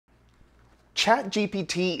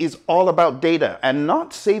ChatGPT is all about data, and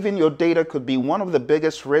not saving your data could be one of the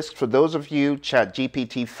biggest risks for those of you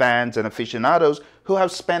ChatGPT fans and aficionados who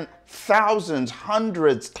have spent thousands,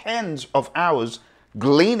 hundreds, tens of hours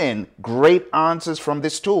gleaning great answers from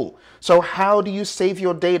this tool. So how do you save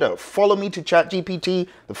your data? Follow me to ChatGPT.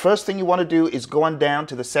 The first thing you want to do is go on down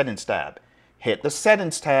to the Settings tab. Hit the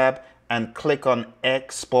Settings tab and click on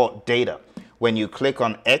Export Data. When you click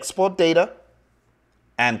on Export Data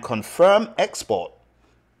and confirm export,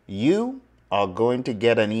 you are going to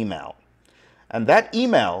get an email. And that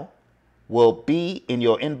email will be in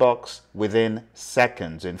your inbox within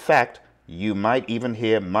seconds. In fact, you might even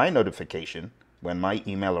hear my notification when my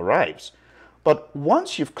email arrives. But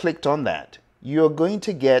once you've clicked on that, you're going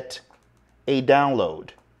to get a download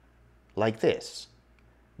like this.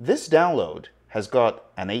 This download has got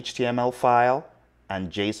an HTML file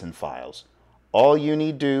and JSON files. All you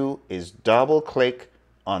need to do is double click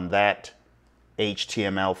on that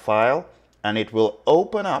HTML file and it will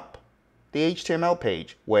open up the HTML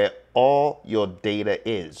page where all your data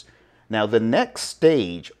is. Now, the next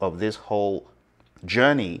stage of this whole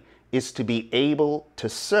journey is to be able to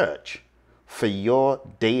search for your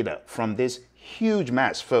data from this huge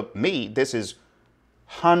mass. For me, this is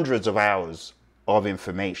hundreds of hours of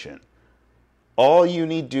information. All you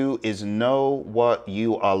need to do is know what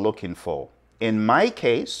you are looking for. In my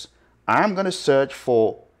case, I'm going to search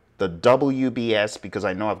for the WBS because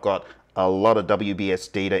I know I've got a lot of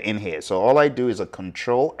WBS data in here. So all I do is a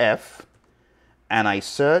Control F and I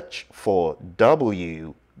search for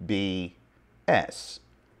WBS.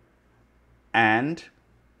 And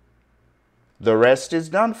the rest is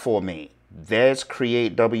done for me. There's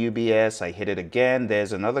Create WBS. I hit it again.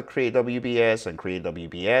 There's another Create WBS and Create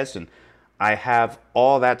WBS. And I have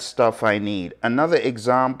all that stuff I need. Another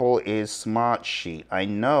example is Smartsheet. I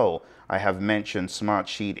know I have mentioned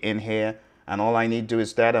Smartsheet in here. And all I need to do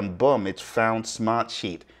is that and boom, it's found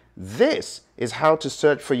Smartsheet. This is how to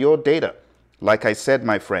search for your data. Like I said,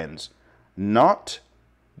 my friends, not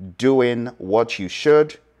doing what you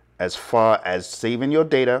should as far as saving your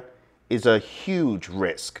data is a huge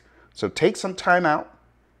risk. So take some time out,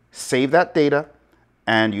 save that data,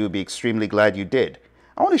 and you'll be extremely glad you did.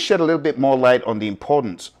 I want to shed a little bit more light on the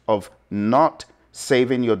importance of not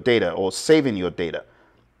saving your data or saving your data.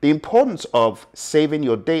 The importance of saving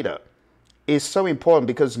your data is so important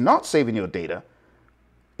because not saving your data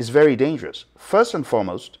is very dangerous. First and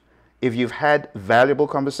foremost, if you've had valuable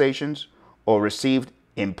conversations or received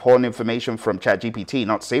important information from ChatGPT,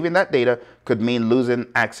 not saving that data could mean losing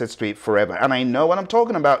access to it forever. And I know what I'm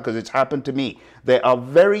talking about because it's happened to me. There are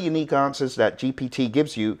very unique answers that GPT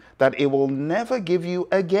gives you that it will never give you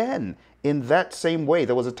again in that same way.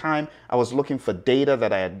 There was a time I was looking for data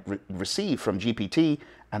that I had received from GPT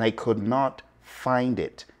and I could not find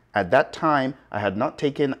it. At that time, I had not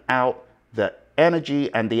taken out the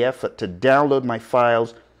energy and the effort to download my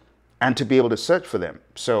files and to be able to search for them.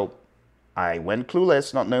 So I went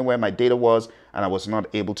clueless, not knowing where my data was, and I was not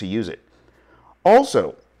able to use it.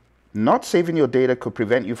 Also, not saving your data could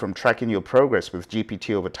prevent you from tracking your progress with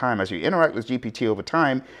GPT over time. As you interact with GPT over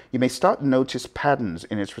time, you may start to notice patterns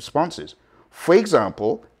in its responses. For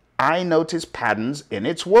example, I noticed patterns in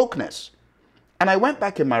its wokeness. And I went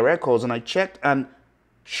back in my records and I checked, and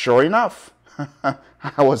sure enough,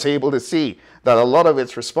 I was able to see that a lot of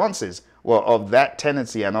its responses were of that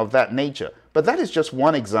tendency and of that nature. But that is just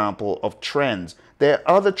one example of trends. There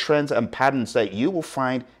are other trends and patterns that you will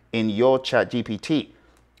find in your ChatGPT.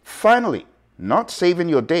 Finally, not saving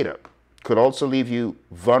your data could also leave you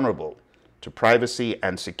vulnerable to privacy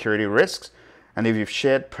and security risks. And if you've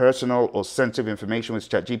shared personal or sensitive information with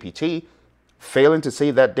ChatGPT, failing to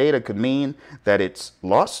save that data could mean that it's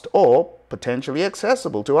lost or potentially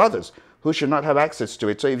accessible to others who should not have access to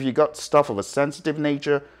it. So if you got stuff of a sensitive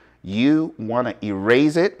nature, you want to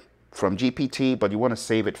erase it from GPT, but you want to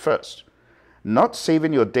save it first. Not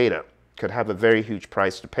saving your data could have a very huge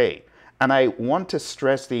price to pay. And I want to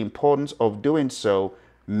stress the importance of doing so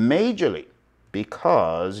majorly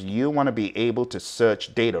because you want to be able to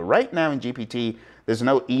search data. Right now in GPT, there's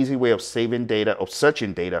no easy way of saving data or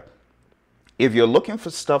searching data. If you're looking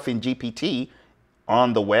for stuff in GPT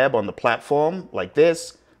on the web, on the platform like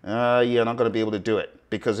this, you're not going to be able to do it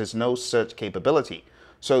because there's no search capability.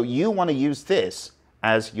 So you want to use this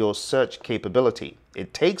as your search capability.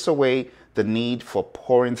 It takes away the need for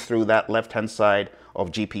pouring through that left-hand side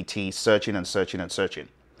of GPT, searching and searching and searching.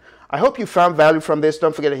 I hope you found value from this.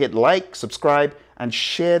 Don't forget to hit like, subscribe, and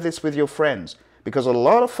share this with your friends because a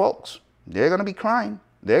lot of folks, they're going to be crying.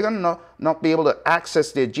 They're going to not be able to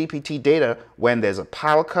access their GPT data when there's a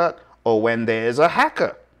power cut or when there's a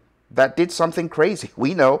hacker. that did something crazy.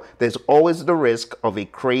 We know there's always the risk of a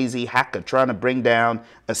crazy hacker trying to bring down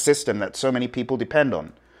a system that so many people depend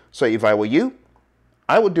on. So if I were you,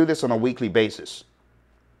 I would do this on a weekly basis,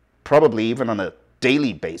 probably even on a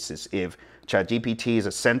daily basis. If ChatGPT is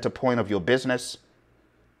a center point of your business,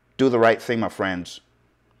 do the right thing, my friends.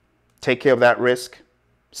 Take care of that risk.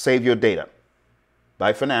 Save your data.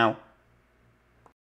 Bye for now.